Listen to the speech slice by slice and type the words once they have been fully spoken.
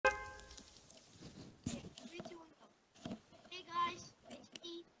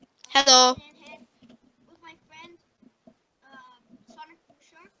Hello.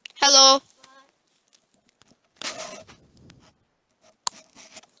 Hello.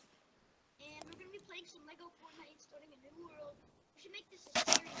 And we're gonna be playing some Lego Fortnite and starting a new world. We should make this a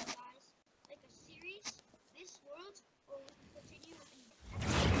series, guys. Like a series, this world, or we can continue with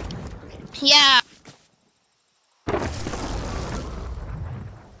the Yeah.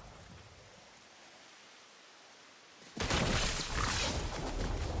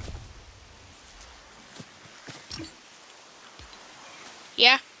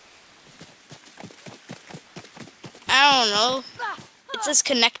 Yeah. I don't know. It says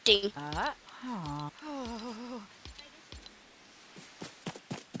connecting.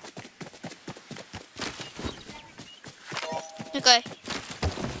 Okay.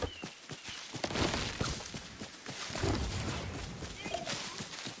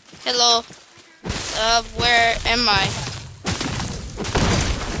 Hello. Where am I?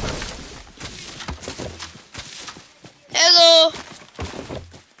 Hello.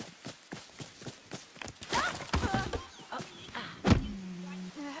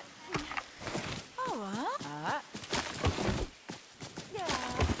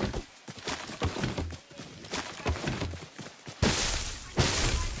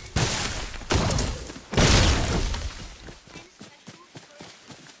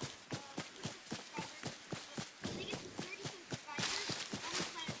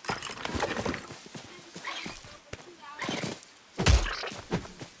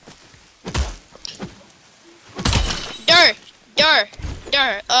 Dar. Dar.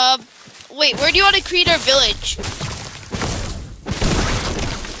 Dar. Wait, where do you want to create our village?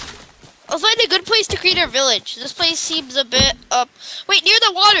 I'll find a good place to create our village. This place seems a bit wait, near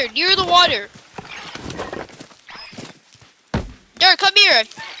the water, near the water. Dar, come here.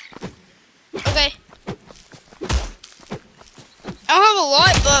 Okay. I don't have a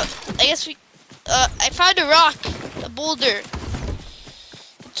lot, but I guess I found a rock, a boulder.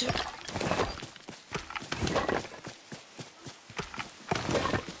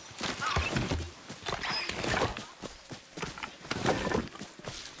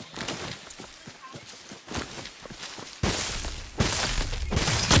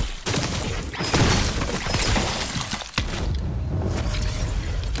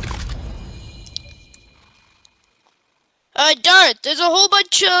 Dart, there's a whole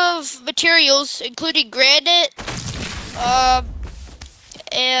bunch of materials, including granite,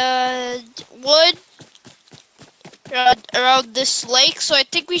 and wood around this lake. So I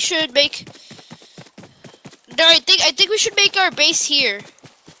think we should make. Dart, I think we should make our base here.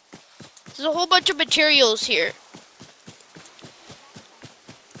 There's a whole bunch of materials here.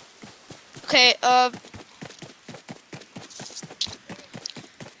 Okay.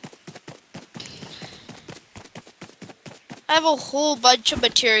 I have a whole bunch of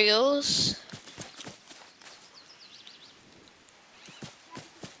materials.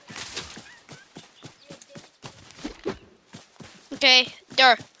 Okay,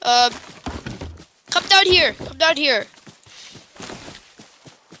 there. Come down here. Come down here.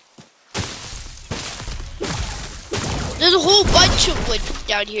 There's a whole bunch of wood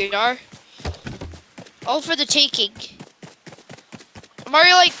down here, Dar. All for the taking. I'm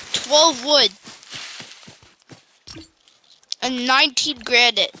already like 12 wood. And 19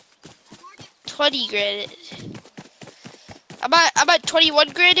 granite. 20 granite. I'm at 21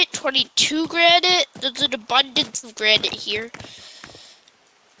 granite, 22 granite. There's an abundance of granite here.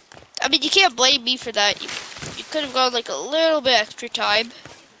 I mean, you can't blame me for that. You could have gone like a little bit extra time.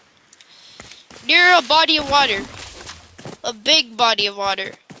 Near a body of water. A big body of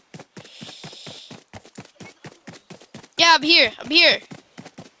water. Yeah, I'm here. I'm here.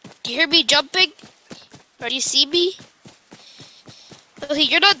 Do you hear me jumping? Or do you see me? Okay,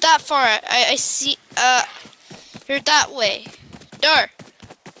 you're not that far. I see, you're that way. Dar.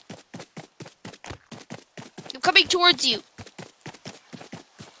 I'm coming towards you.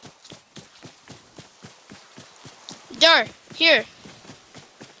 Dar, here.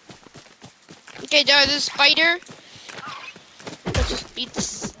 Okay, Dar, there's a spider. Let's just beat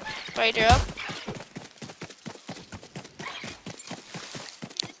this spider up.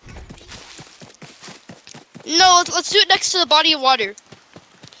 No, let's do it next to the body of water.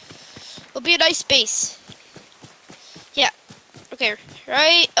 It'll be a nice base. Yeah. Okay.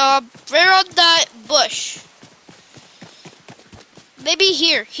 Right. Right around that bush. Maybe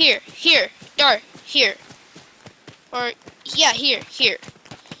here. Dar. Here. Or yeah, here.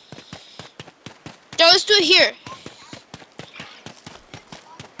 Dar, let's do it here.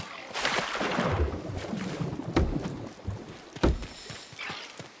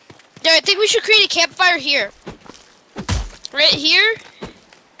 Dar, I think we should create a campfire here. Right here.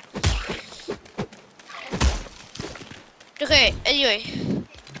 Okay, anyway.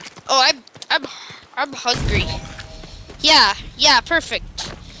 Oh, I'm hungry. Yeah,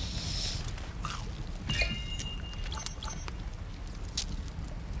 perfect.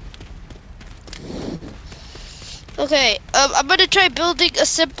 Okay, I'm gonna try building a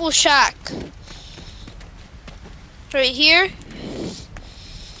simple shack. Right here.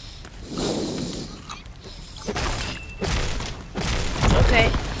 Okay.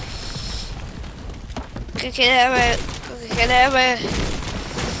 Okay, can I have a... Okay, can I have a...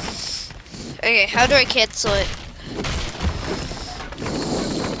 Okay, how do I cancel it?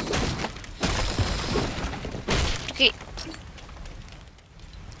 Okay.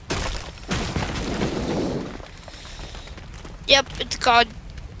 Yep, it's gone.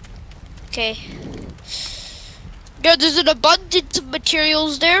 Okay. Now there's an abundance of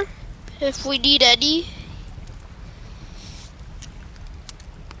materials there, if we need any.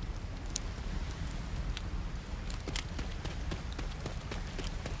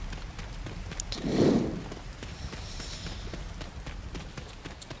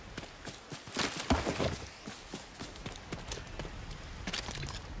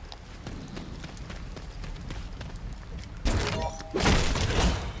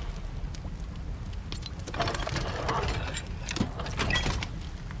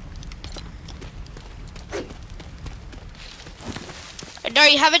 And now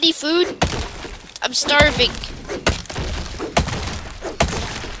you have any food? I'm starving.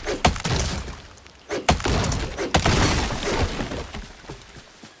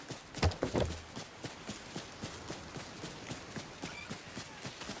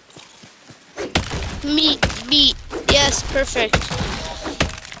 Meat. Yes, perfect.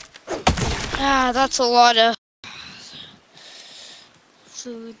 Ah, that's a lot of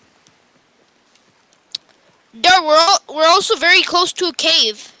food. No, we're also very close to a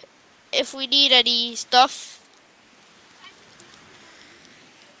cave. If we need any stuff.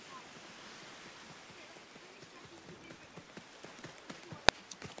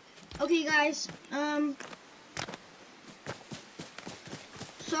 Okay, guys. Sorry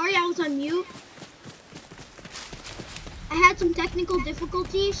I was on mute. I had some technical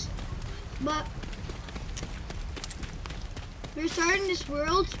difficulties, but we're starting this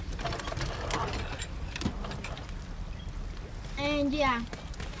world. And yeah.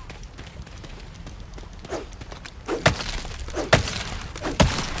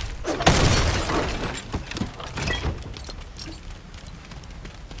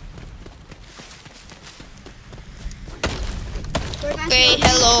 Okay,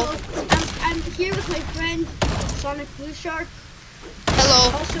 hello. I'm here with my friend Sonic Blue Shark.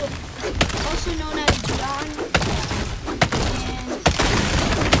 Hello. Also known as John. And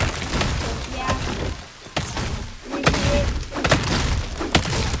yeah. We're here.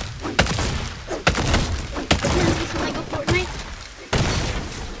 This is Lego Fortnite.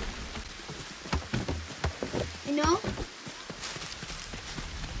 You know?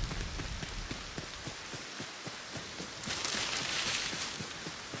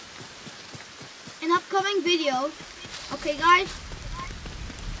 An upcoming video. Okay, guys.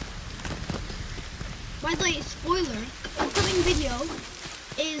 By the way, spoiler. Upcoming video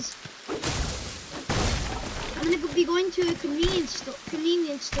is I'm gonna be going to a convenience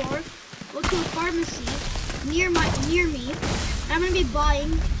store, go to a pharmacy near me, and I'm gonna be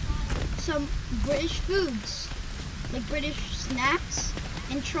buying some British foods, like British snacks,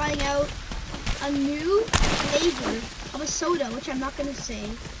 and trying out a new flavor of a soda, which I'm not gonna say.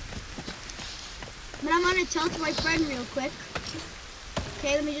 But I'm gonna tell it to my friend real quick.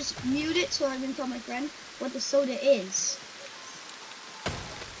 Okay, let me just mute it so I can tell my friend what the soda is.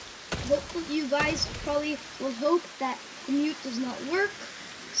 Hopefully you guys probably will hope that the mute does not work,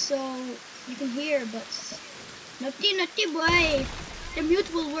 so you can hear, but naughty boy, the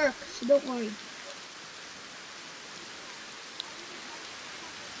mute will work, so don't worry.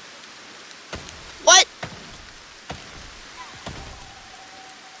 What?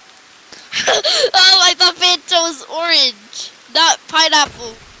 Oh, I thought Fanta was orange, not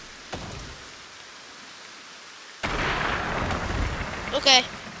pineapple. Okay.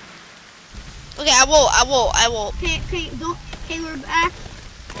 Okay, I won't. Okay, we're back,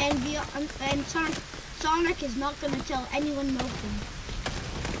 and Sonic is not gonna tell anyone nothing.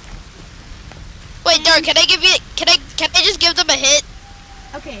 Wait, Dark, can I just give them a hint?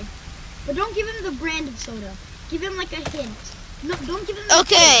 Okay, but don't give him the brand of soda. Give him like a hint. No, don't give him the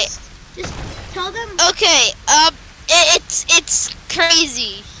Okay. taste. Just tell them. Okay, it's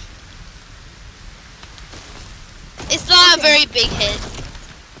crazy. It's not a very big hit.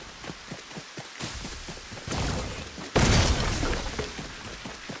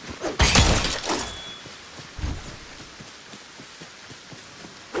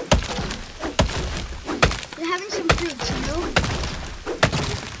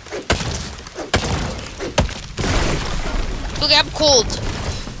 Okay, I'm cold.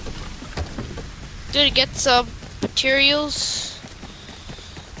 Gonna get some materials.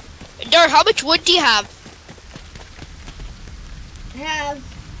 Dar, how much wood do you have? I have,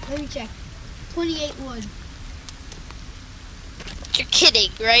 let me check, 28 wood. You're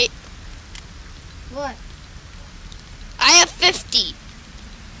kidding, right? What? I have 50.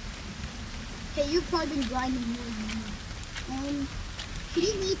 Okay, you've probably been grinding more than me. Can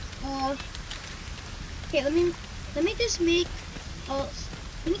you make, okay, let me just make,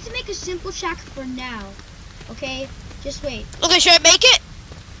 we need to make a simple shack for now, okay? Just wait. Okay, should I make it?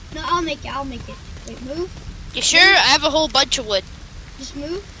 No, I'll make it. Wait, move. You sure? I have a whole bunch of wood. Just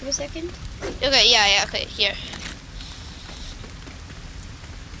move for a second. Okay, yeah, okay, here.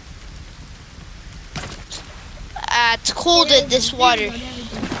 It's cold in this water.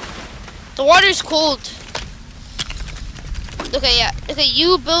 The water's cold. Okay, yeah. Okay,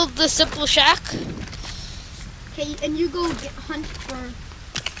 you build the simple shack. Okay, and you go hunt for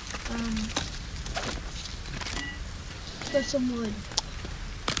some wood.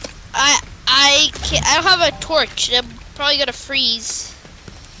 I can't. I don't have a torch. I'm probably gonna freeze.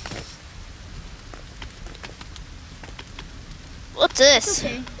 What's this?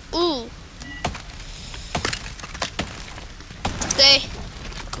 Okay. Ooh. Okay.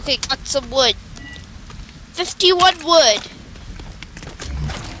 Okay, got some wood. 51 wood.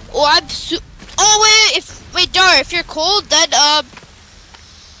 Oh, wait, Dar, if you're cold, then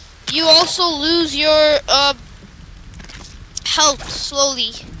you also lose your health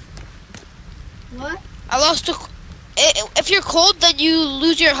slowly. What? If you're cold, then you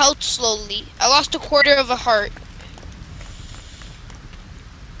lose your health slowly. I lost a quarter of a heart.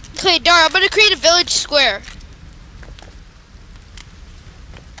 Okay, Dar, I'm gonna create a village square.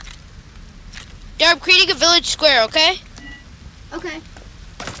 Dar, I'm creating a village square, okay? Okay.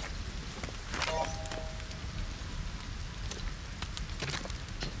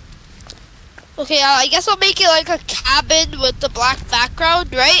 Okay, I guess I'll make it like a cabin with the black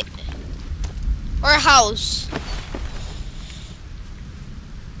background, right? Or a house.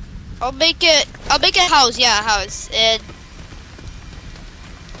 I'll make it a house, yeah, a house. And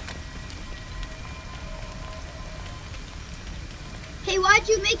Hey, why'd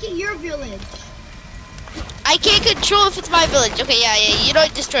you make it your village? I can't control if it's my village. Okay, yeah, you know,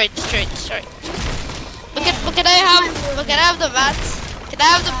 destroy it. But can I have the mats? Can I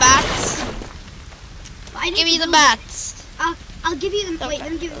have the mats? Give me the mats. I'll give you the. Okay. Wait,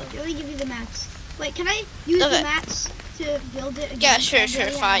 let me give you the mats. Wait, can I use the mats to build it again? Yeah, sure,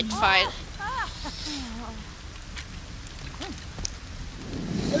 fine.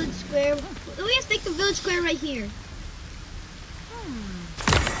 Village square. Let me just make the village square right here.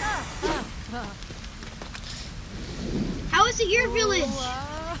 How is it your village? Wait,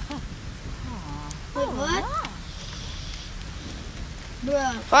 what?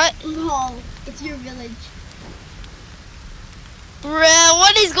 Bruh. What? Lol, it's your village. Bruh,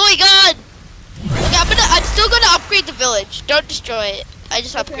 what is going on? Okay, I'm still gonna upgrade the village. Don't destroy it. I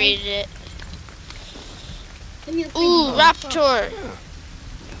just upgraded it. Ooh, raptor.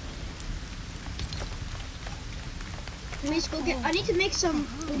 Let me just go get. I need to make some.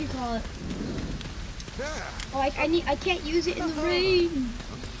 What do you call it? Oh, I can't use it in the rain.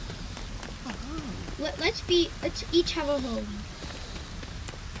 Let's each have a home.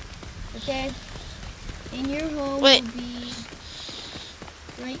 Okay. And your home will be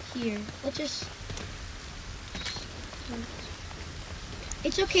right here. Let's just.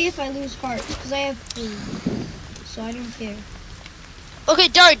 It's okay if I lose heart because I have food, so I don't care. Okay,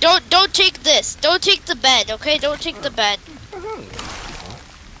 Dar, don't take this. Don't take the bed. Okay, don't take the bed.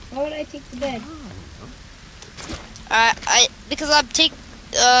 Why would I take the bed? Because I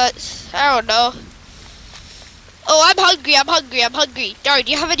don't know. Oh, I'm hungry. Dar,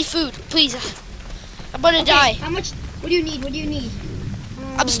 do you have any food? Please. I'm gonna die. How much? What do you need?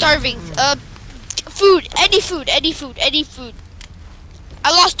 I'm starving. Food. Any food.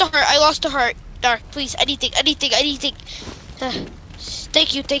 I lost a heart. Dar, please. Anything.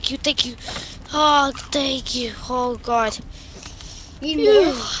 Thank you. Oh, thank you. Oh, God. Need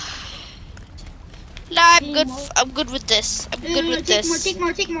more? Nah, I'm good with this. Take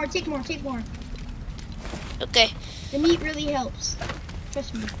more. Okay. The meat really helps.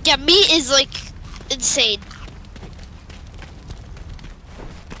 Trust me. Yeah, meat is like insane.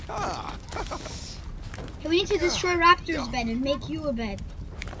 Okay, we need to destroy Raptor's bed and make you a bed.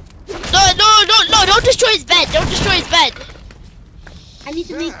 No, don't destroy his bed. I need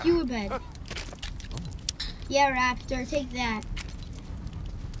to make you a bed. Yeah, Raptor, take that.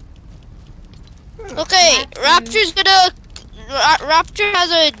 Okay, Raptor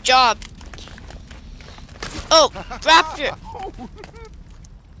has a job. Oh, Raptor.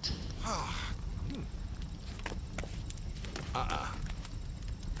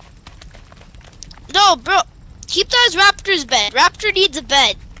 No, bro. Keep that as Raptor's bed. Raptor needs a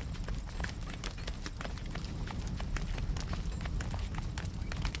bed.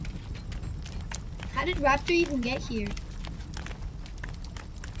 How did Raptor even get here?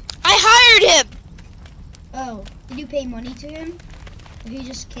 I hired him. Oh, did you pay money to him? Or he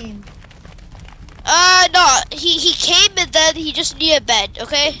just came? No. He came and then he just needed a bed.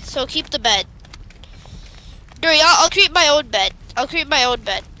 Okay, so keep the bed. Dury, I'll create my own bed. I'll create my own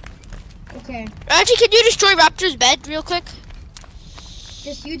bed. Okay. Actually, can you destroy Raptor's bed real quick?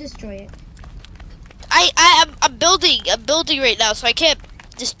 Just you destroy it. I'm building. I'm building right now, so I can't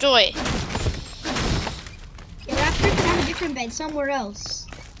destroy. Yeah, Raptor can have a different bed somewhere else.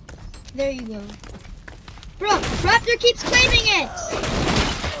 There you go. Bro, Raptor keeps claiming it!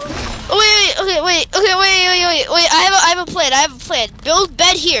 Oh, wait. I have a plan. Build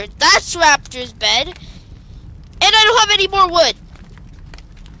bed here. That's Raptor's bed. And I don't have any more wood.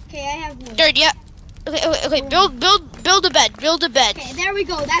 Okay, I have wood. Dirt, yeah. Okay. Build a bed. Build a bed. Okay, there we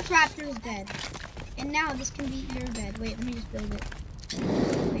go. That's Raptor's bed. And now this can be your bed. Wait, let me just build it.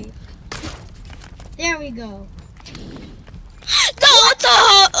 Wait. There we go. No, what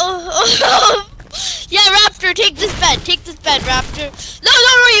the? Yeah, Raptor, take this bed. Take this bed, Raptor. No,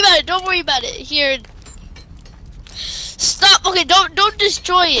 don't worry about it. Don't worry about it. Here. Stop. Okay, don't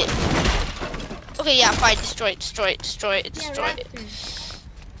destroy it. Okay, yeah, fine. Destroy it.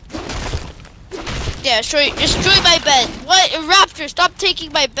 Yeah, destroy my bed. What? Raptor, stop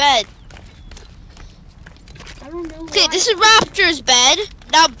taking my bed. I don't know. Okay, this is Raptor's bed.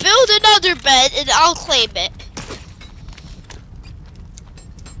 Now build another bed and I'll claim it.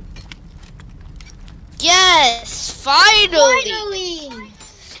 Yes, finally.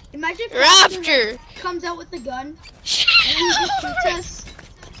 Imagine if Raptor comes out with a gun and he just shoots us.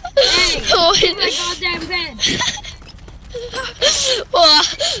 Hey, Oh, my goddamn bed. Well, I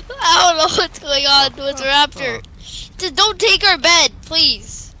don't know what's going on with Raptor. Just don't take our bed,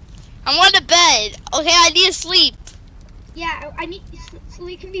 please. I want a bed. Okay, I need to sleep. Yeah, I need so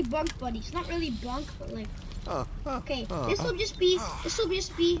we can be bunk buddies. Not really bunk, but like. Okay, this will just be.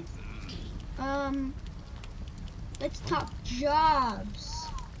 Let's talk jobs.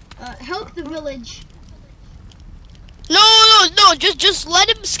 Help the village. No. Just let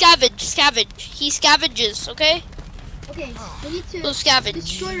him scavenge. He scavenges, okay? Okay, we need to We'll scavenge.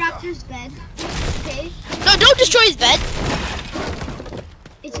 destroy Raptor's bed. Okay, No, don't destroy his bed.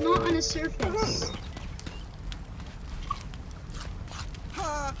 it's not on a surface.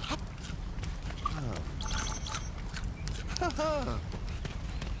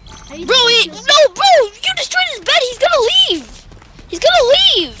 Bro, you destroyed his bed. He's gonna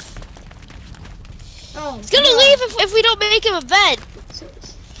leave. Oh, He's gonna leave if we don't make him a bed.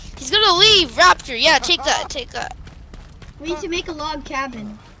 He's gonna leave, Raptor. Yeah, take that. We need to make a log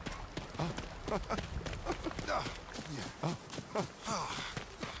cabin.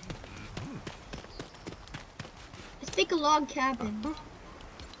 Let's make a log cabin.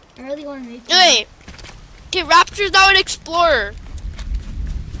 I really want to make it. Wait. Okay, Raptor's now an explorer.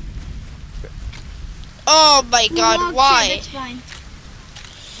 Oh my god, Log why? shed, that's fine.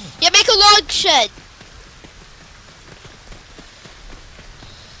 Yeah, make a log shed.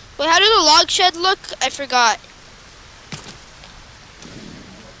 Wait, how does a log shed look? I forgot.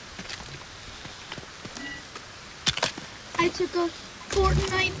 I took a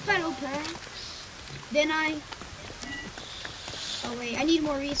Fortnite battle pass. Then oh wait, I need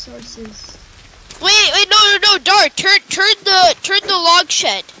more resources. Wait, no, Dart, turn the log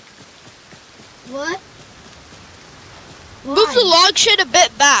shed. What? Move the log shed a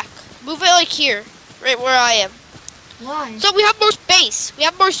bit back. Move it like here, right where I am. Why? So we have more space.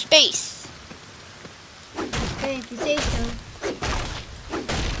 Okay, if you say so.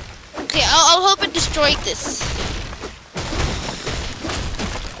 Okay, I'll help it destroy this.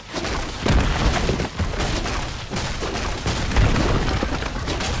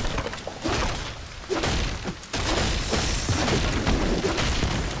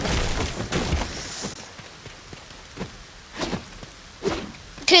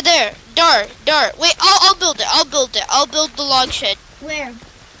 Okay, there. Dart. Wait, I'll build it. I'll build the log shed. Where?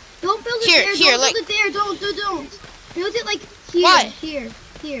 Don't build it Here, there. here, Don't like- build it there. Don't. Build it like here. Why? Here.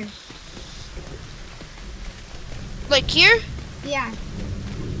 Like here? Yeah.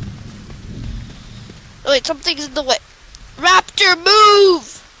 Oh, wait, something's in the way. Raptor,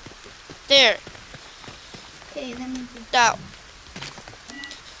 move! There. Okay, then we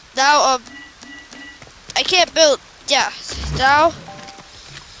Now, I can't build. Yeah. Now.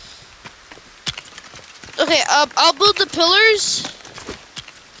 Okay, I'll build the pillars.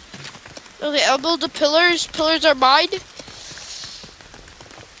 Okay, I'll build the pillars. Pillars are mine.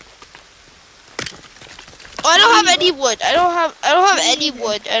 Oh, I don't have any wood. I don't have any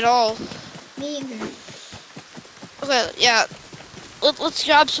wood at all. Me either. Okay, yeah. Let's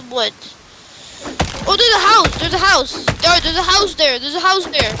grab some wood. Oh, there's a house. There's a house. There's a house there. There's a house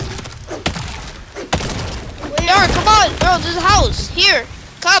there. Where? Come on, bro. There's a house here.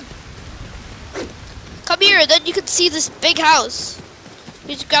 Come. Come here, then you can see this big house.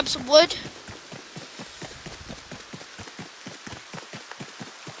 We just grab some wood.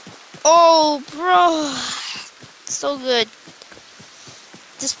 Oh, bro. So good.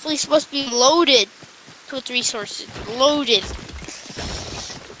 This place must be loaded with resources. Loaded.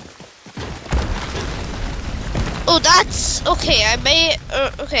 Oh, that's okay. I may.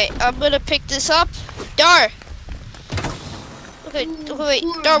 Okay, I'm gonna pick this up. Dar. Okay, wait.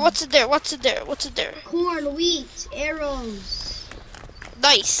 Corn. Dar, what's in there? What's in there? What's in there? Corn, wheat, arrows.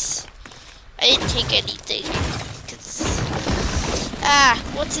 Nice. I didn't take anything.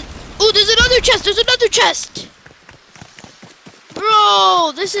 What's it? Oh, there's another chest. There's another chest.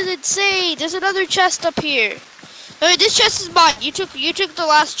 Bro, this is insane. There's another chest up here. Okay, this chest is mine. You took the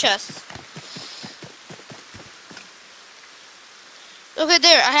last chest. Okay,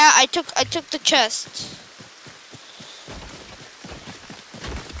 there. I took the chest.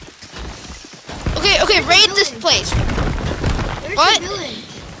 Okay, raid this place. Where's What? the village?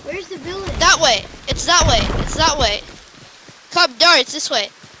 Where's the village? That way. It's that way. It's that way. Come, Dar, it's this way.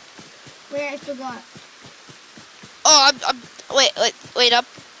 Where? I forgot. Oh, wait up.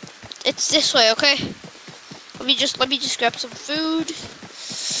 It's this way, okay? Let me just grab some food.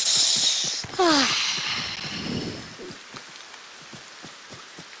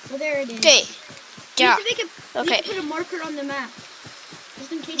 Oh, there it is. Okay. Yeah. You have to put a marker on the map.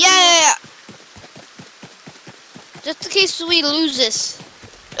 Just in case. Yeah. Just in case we lose this.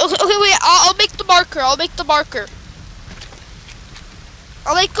 Okay, wait. I'll make the marker. I'll make the marker.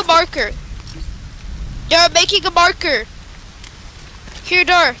 Dar, I'm making a marker. Here,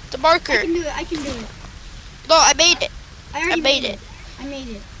 Dar, the marker. I can do it. No, I made it. I made it. I made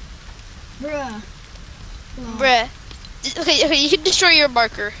it. Bruh. Well, Bruh. Okay, you can destroy your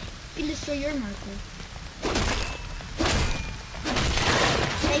marker. You can destroy your marker.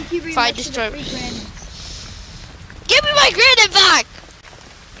 Thank you very Fine, much destroy. for the free granite. Give me my granite back!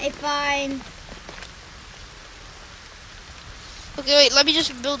 Hey, fine. Okay, wait, let me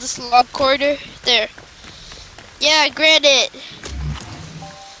just build this log corridor. There. Yeah, granite.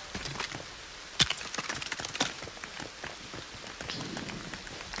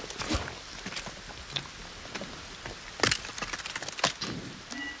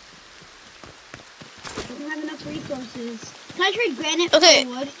 I don't have enough resources. Can I trade granite Okay. for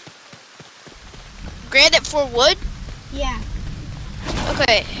wood? Granite for wood? Yeah.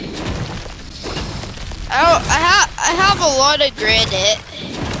 Okay. I have a lot of granite.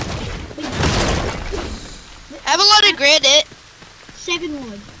 I have a lot of granite. 7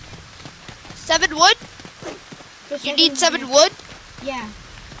 wood. 7 wood? You need 7 wood? Yeah.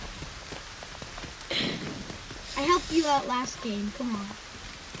 I helped you out last game. Come on.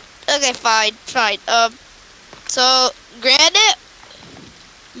 Okay, fine. So granite?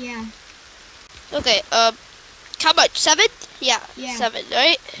 Yeah. Okay, how much? 7? Yeah. Yeah. 7,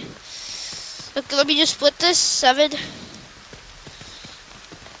 right? Okay, let me just split this. 7.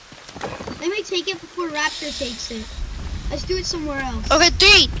 Let me take it before Raptor takes it. Let's do it somewhere else. Okay,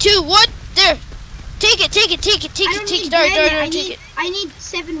 3, 2, 1, there. Take it. I need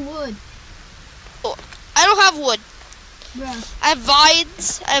 7 wood. Oh, I don't have wood. Bruh. I have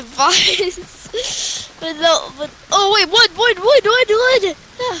vines. but oh wait, wood.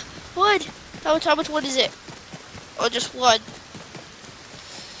 Ah, wood. How much wood is it? Oh, just one.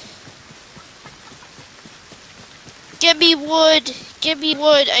 Give me wood.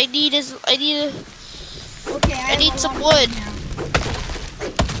 I need some wood.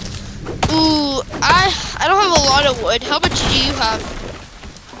 Ooh, I don't have a lot of wood. How much do you have?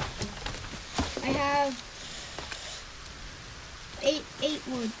 I have 8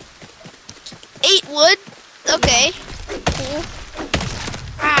 wood. 8 wood? Okay. Cool.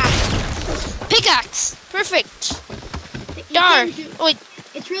 Pickaxe. Perfect. Darn. Wait.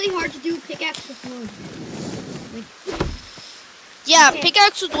 It's really hard to do pickaxe with wood. Yeah, okay.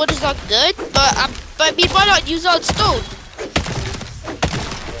 Pickaxe with wood is not good, but I mean, why not use on stone?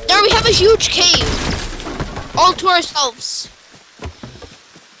 There we have a huge cave, all to ourselves.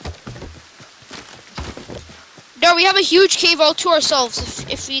 There we have a huge cave all to ourselves.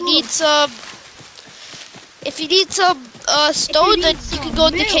 If you need some, stone, then you can go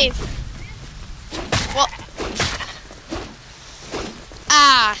in the cave. Well,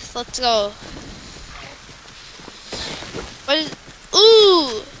 ah, let's go. What is?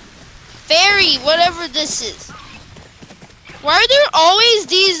 Ooh, fairy, whatever this is. Why are there always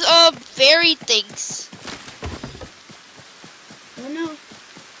these fairy things? I don't know.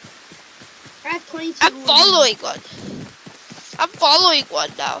 I have 22. I'm following one. I'm following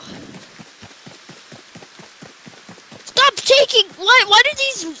one now. Stop taking. Why do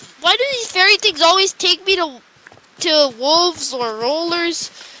these fairy things always take me to wolves or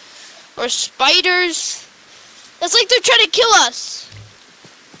rollers or spiders? It's like they're trying to kill us.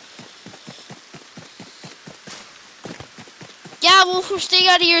 Yeah, well, we're staying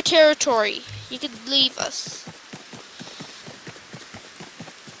out of your territory. You can leave us.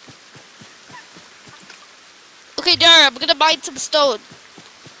 Okay, Dara, I'm gonna mine some stone.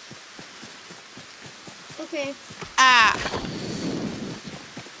 Okay. Ah.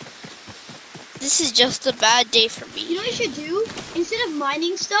 This is just a bad day for me. You know what we should do? Instead of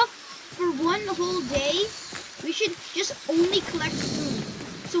mining stuff, for one whole day, we should just only collect food.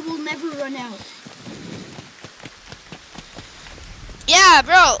 So we'll never run out. Yeah,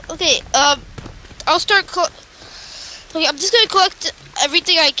 bro. Okay, I'll start okay, I'm just gonna collect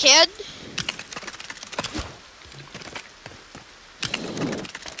everything I can.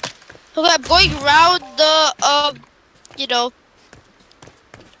 Okay, I'm going around the, you know,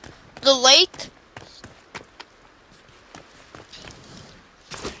 the lake.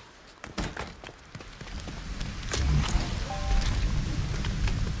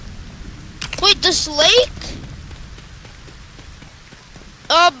 Wait, this lake,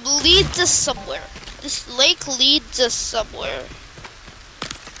 leads us somewhere. This lake leads us somewhere.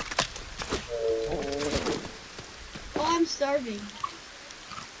 Oh, I'm starving.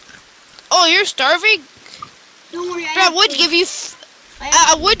 Oh, you're starving? Don't worry, I would give you.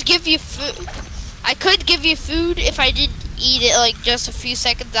 I would give you food. I could give you food if I didn't eat it like just a few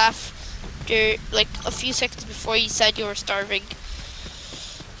seconds after, like a few seconds before you said you were starving.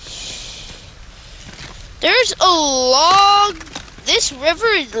 There's a long. This river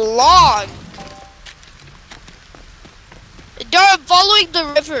is long. Dara, I'm following the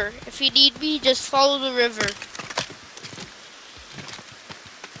river. If you need me, just follow the river.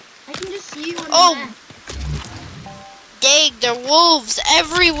 I can just see you on Oh, the map. dang, there are wolves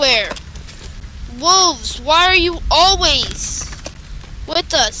everywhere. Wolves, why are you always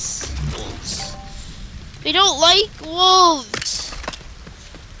with us? Wolves. We don't like wolves.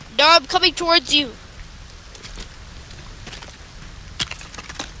 No, I'm coming towards you.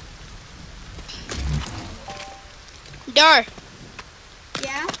 Dar,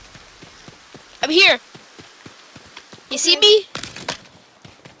 Yeah? I'm here. You see me?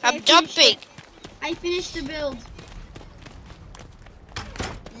 I'm jumping. I finished the build.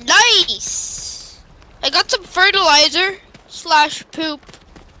 Nice. I got some fertilizer / poop.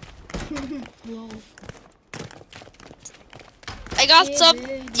 Whoa. I got some.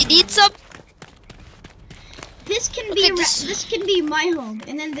 You need some? This can Okay, be this can be my home,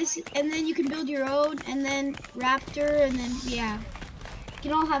 and then you can build your own, and then raptor, and then yeah, you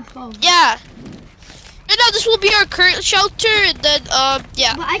can all have homes. Yeah. No, this will be our current shelter, and then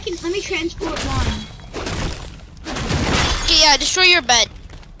yeah. But let me transport mine. Okay, yeah, destroy your bed.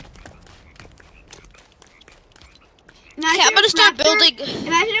 Okay, I'm gonna start building.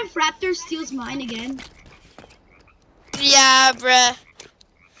 Imagine if Raptor steals mine again. Yeah, bruh.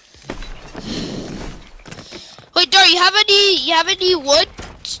 Wait, Dar, you have any wood?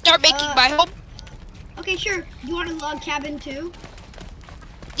 Start making my home. Okay, sure. You want a log cabin too?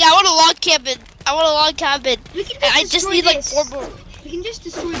 Yeah, I want a log cabin. I want a log cabin. We can I just need like 4 more. We can just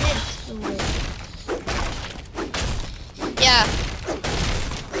destroy this. Yeah.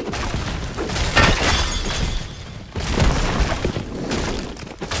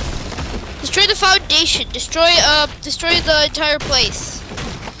 Destroy the foundation. Destroy the entire place.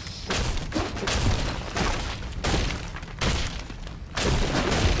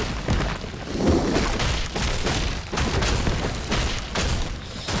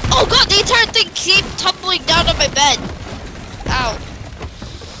 Oh god, the entire thing came tumbling down on my bed. Ow.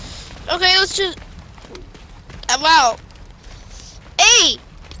 Okay, let's just. Wow. Hey!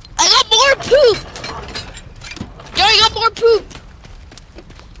 I got more poop! Yo, I got more poop!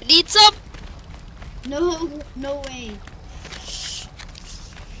 You need some? No way.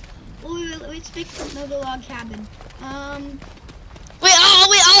 Oh, wait, let's make another log cabin. Wait,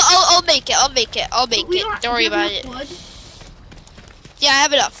 I'll make it. I'll make it. Don't worry about it. Wood? Yeah, I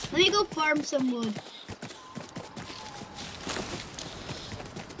have enough. Let me go farm some wood.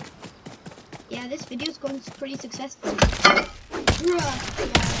 Yeah, this video is going pretty successful.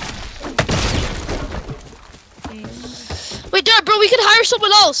 we could hire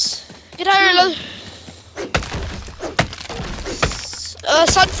someone else. We could hire another.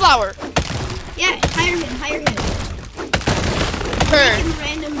 Sunflower. Yeah, hire him. Her. Make him a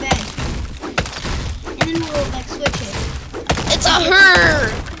random bed. And then we'll like switch it. It's a her.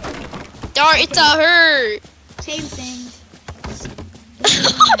 Dar, it's a her. Same thing.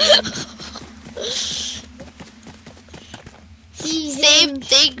 Same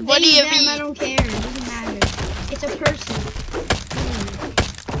thing. What do you mean? I don't care. It doesn't matter. It's a person.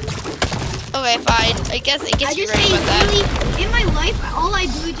 Okay, fine. I guess you're right about that. Really, in my life, all I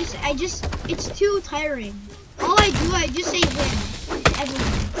do is it's too tiring. All I just say him to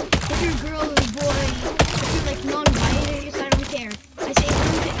everyone. If you're a girl or a boy, if you're like non-binary, I don't care. I say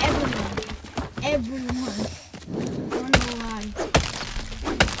him to everyone. Everyone. I don't know why.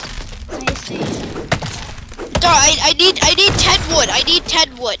 I say it. Dar, I need 10 wood. I need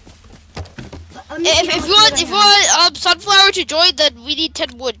 10 wood. If you want Sunflower to join, then we need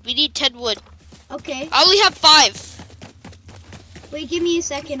 10 wood. We need 10 wood. Okay. I only have 5. Wait, give me a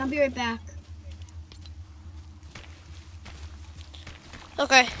second. I'll be right back.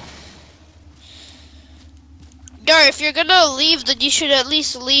 Okay. Dar, if you're gonna leave, then you should at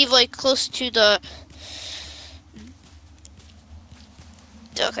least leave like close to the.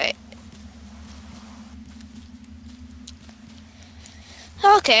 Okay.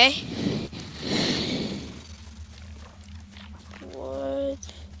 Okay. What?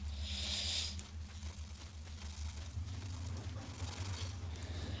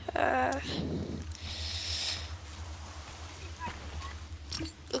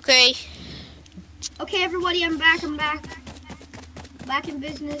 Okay. Okay, everybody, I'm back. Back in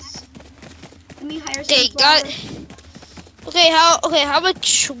business. Let me hire some. Okay, got. Okay, how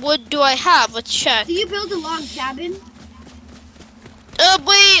much wood do I have? Let's check. Do you build a log cabin?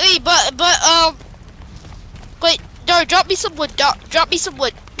 Wait, Dar, drop me some wood. Drop me some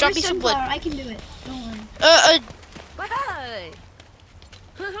wood. Drop me some wood. I can do it. Don't worry.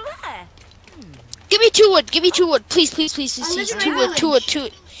 Give me 2 wood. Give me 2 wood. Please. 2 wood. 2 wood. 2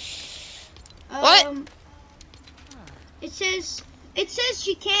 wood. What? It says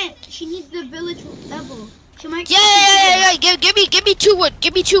she can't. She needs the village level. She might. Yeah. Give me 2 wood.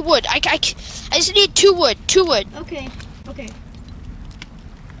 Give me 2 wood. I just need 2 wood. 2 wood. Okay.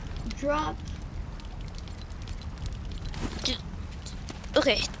 Drop.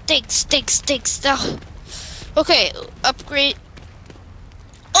 Okay. Thanks. Now. Okay. Upgrade.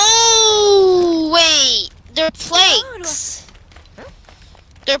 Oh wait. They're plagues.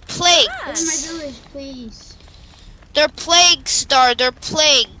 They're plagues. Go to my village, please. They're plagues, Dar. They're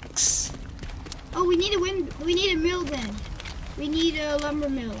plagues. Oh, we need a mill then. We need a lumber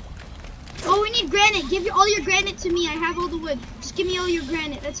mill. Oh, we need granite. Give all your granite to me. I have all the wood. Just give me all your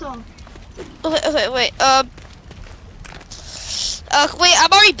granite. That's all. Okay, wait. Wait.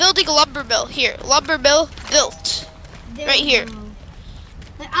 I'm already building a lumber mill. Here, lumber mill built. There right here.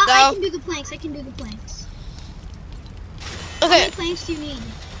 I can do the planks. How Okay. many planks do you need?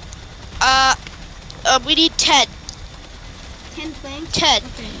 We need 10. 10 planks? 10.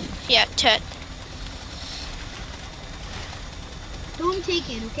 Okay. Yeah, 10. Don't take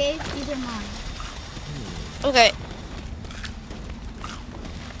it, okay? These are mine. Okay.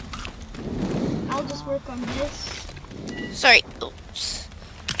 I'll just work on this. Sorry. Oops.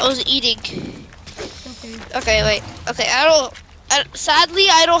 I was eating. Okay. Okay, wait. Okay, sadly,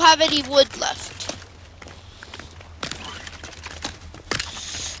 I don't have any wood left.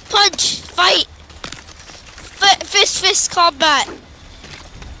 Punch! Fight! Fist combat!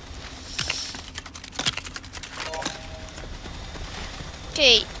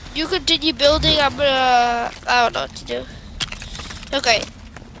 Okay, you continue building. I don't know what to do. Okay,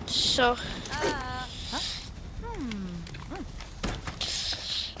 so.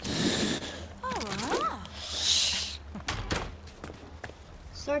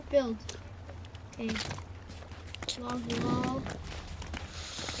 Start build. Okay. Log wall.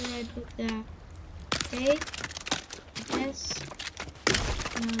 Where did I put that? Okay. Yes.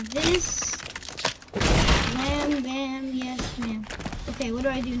 Now this. Bam, bam, yes, ma'am. Okay, what do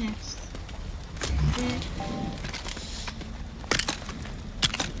I do next? This.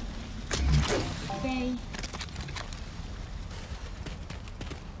 Okay.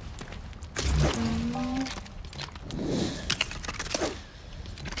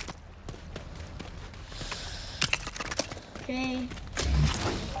 Okay.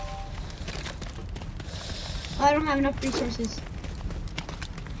 I don't have enough resources.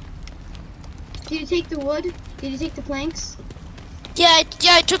 Did you take the wood? Did you take the planks? Yeah,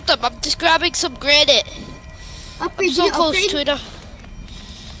 I took them. I'm just grabbing some granite. Upgrade. I'm so close to it.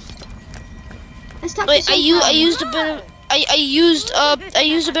 Let's talk Wait, to I used a bit of. I used a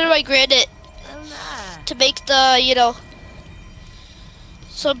bit of my granite to make the, you know,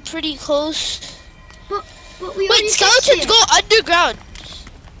 so I'm pretty close. But we Wait, already skeletons fixed go it. underground.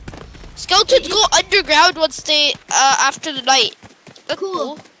 Skeletons go underground once they after the night. That's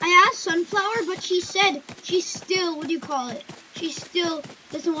Cool. I asked Sunflower, but she said she's still, what do you call it? She still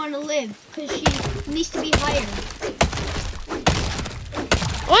doesn't want to live because she needs to be hired.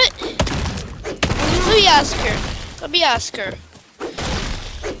 What? Let me ask her. Let me ask her.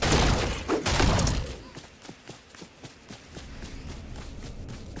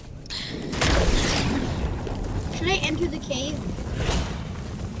 Should I enter the cave?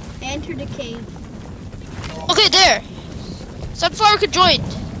 Enter the cave. Okay, there. Sunflower could join.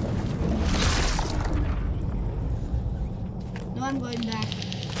 No, I'm going back.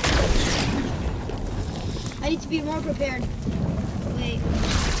 I need to be more prepared. Wait.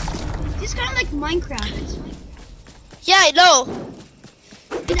 This is kind of like Minecraft. Yeah, I know.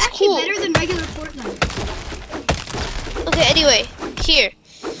 It's actually cool. better than regular Fortnite. Okay, anyway, here.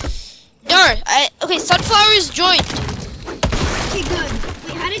 Darn, okay, Sunflower is joined. Okay, good.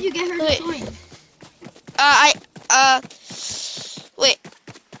 Wait, how did you get her to join? Wait.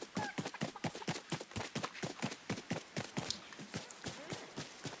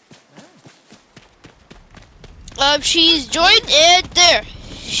 She's joined and there.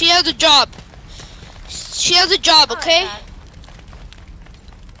 She has a job. She has a job, okay?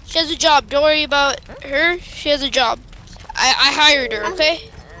 She has a job. Don't worry about her. She has a job. I hired her, okay?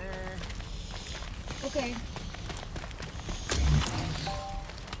 Okay.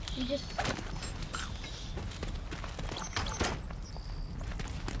 You just...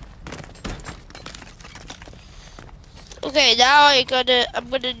 Okay, now I'm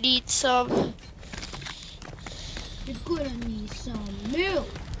gonna need some. You're gonna need some milk.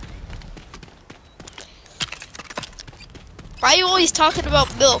 Why are you always talking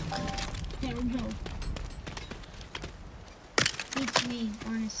about milk? I don't know. Beats me,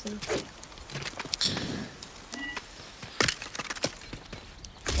 honestly.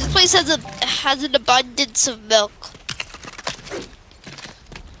 This place has an abundance of milk.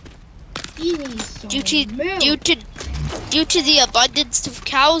 You need some milk. Due to the abundance of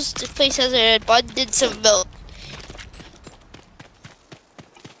cows, this place has an abundance of milk.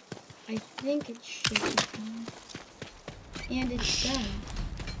 I think it should be done. And it's done.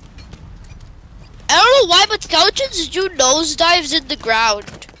 I don't know why, but skeletons do nosedives in the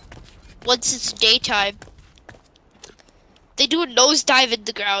ground once it's daytime. They do a nosedive in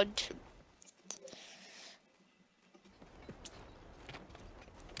the ground.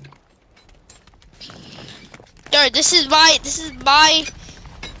 Darn, this is my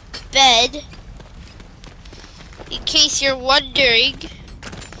bed. In case you're wondering.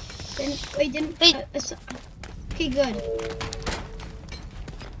 Wait. Okay, good.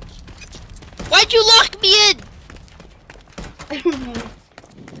 Why'd you lock me in? I don't know.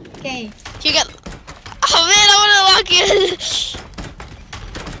 Okay. You got. Oh man, I wanna lock you in.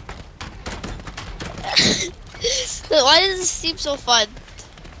 Why does this seem so fun?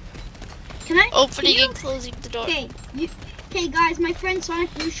 Can I? Opening and closing the door. Okay, guys, my friend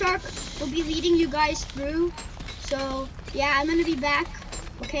Sonic Blue Shark will be leading you guys through. So yeah, I'm gonna be back.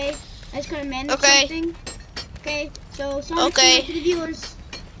 Okay, I just gotta manage something. Okay, so Sonic, say hi to the viewers.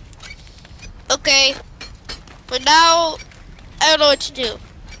 Okay, but now I don't know what to do.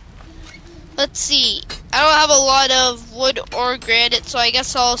 Let's see. I don't have a lot of wood or granite, so I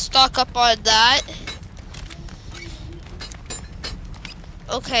guess I'll stock up on that.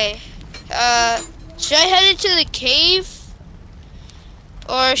 Okay. Should I head into the cave?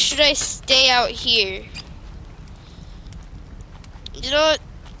 Or should I stay out here? You know what?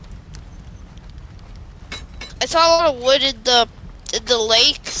 I saw a lot of wood in the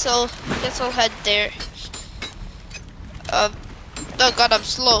lake, so I guess I'll head there. Oh god, I'm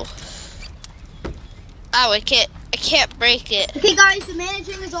slow. Ow, I can't break it. Okay guys, the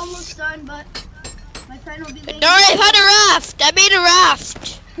managing is almost done, but my friend will be leading. No, I found a raft! I made a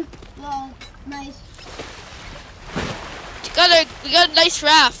raft! Well, nice. We got a nice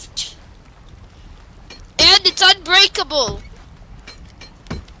raft. And it's unbreakable.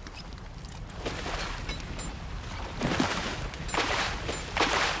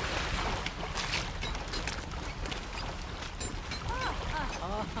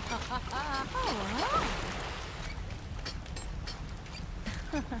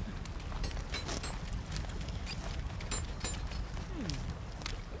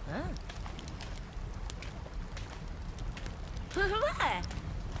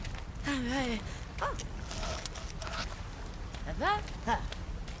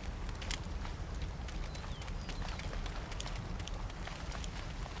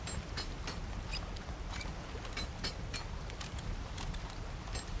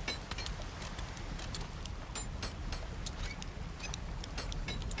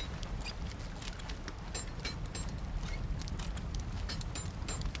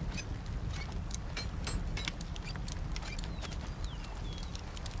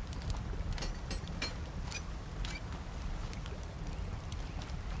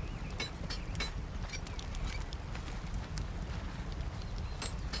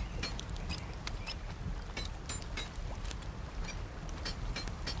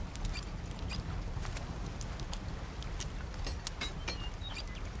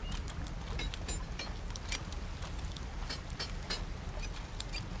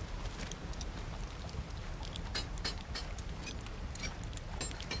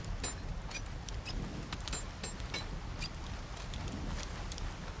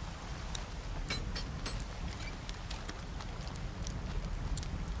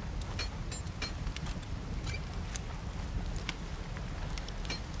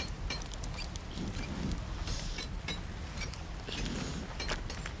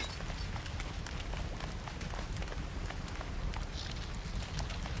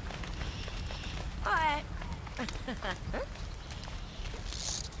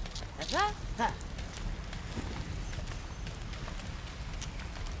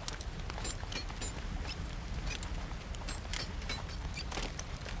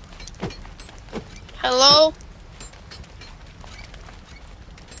 Hello?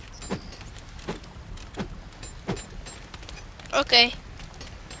 Okay.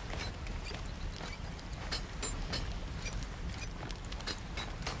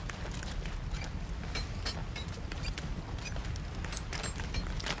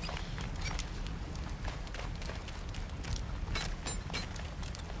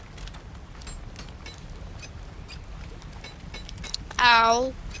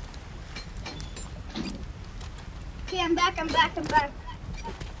 Ow. Okay, I'm back.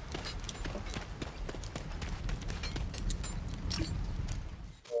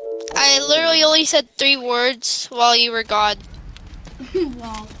 I literally only said 3 words while you were gone.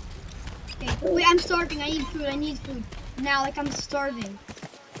 Wow. Okay, wait, I'm starving. I need food. Now, like, I'm starving.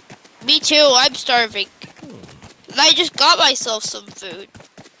 Me too, I'm starving. And I just got myself some food.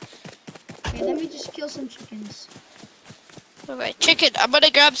 Okay, let me just kill some chickens. Okay, chicken, I'm gonna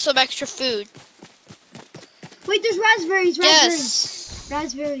grab some extra food. Wait, there's raspberries. Yes.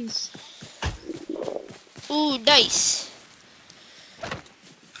 Raspberries. Ooh, nice.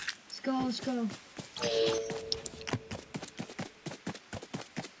 Let's go.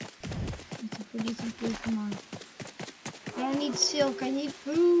 Eat some food, come on. I don't need silk, I need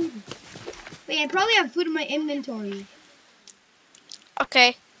food. Wait, I probably have food in my inventory.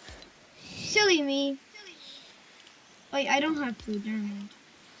 Okay. Silly me. Wait, I don't have food, never mind.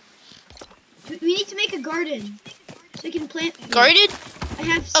 We need to make a garden. So we can plant food. Garden? I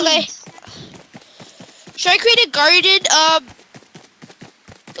have seeds. Okay. Should I create a garden?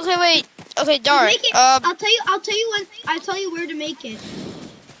 Okay, wait. Okay, darn. Make it, I'll tell you where to make it.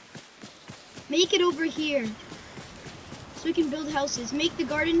 Make it over here. So we can build houses. Make the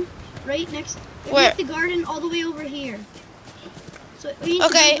garden right next. Where? Make the garden all the way over here. So we need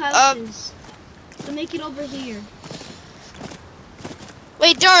Okay, to build houses. So make it over here.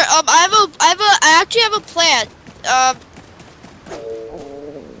 Wait, darn. I actually have a plan.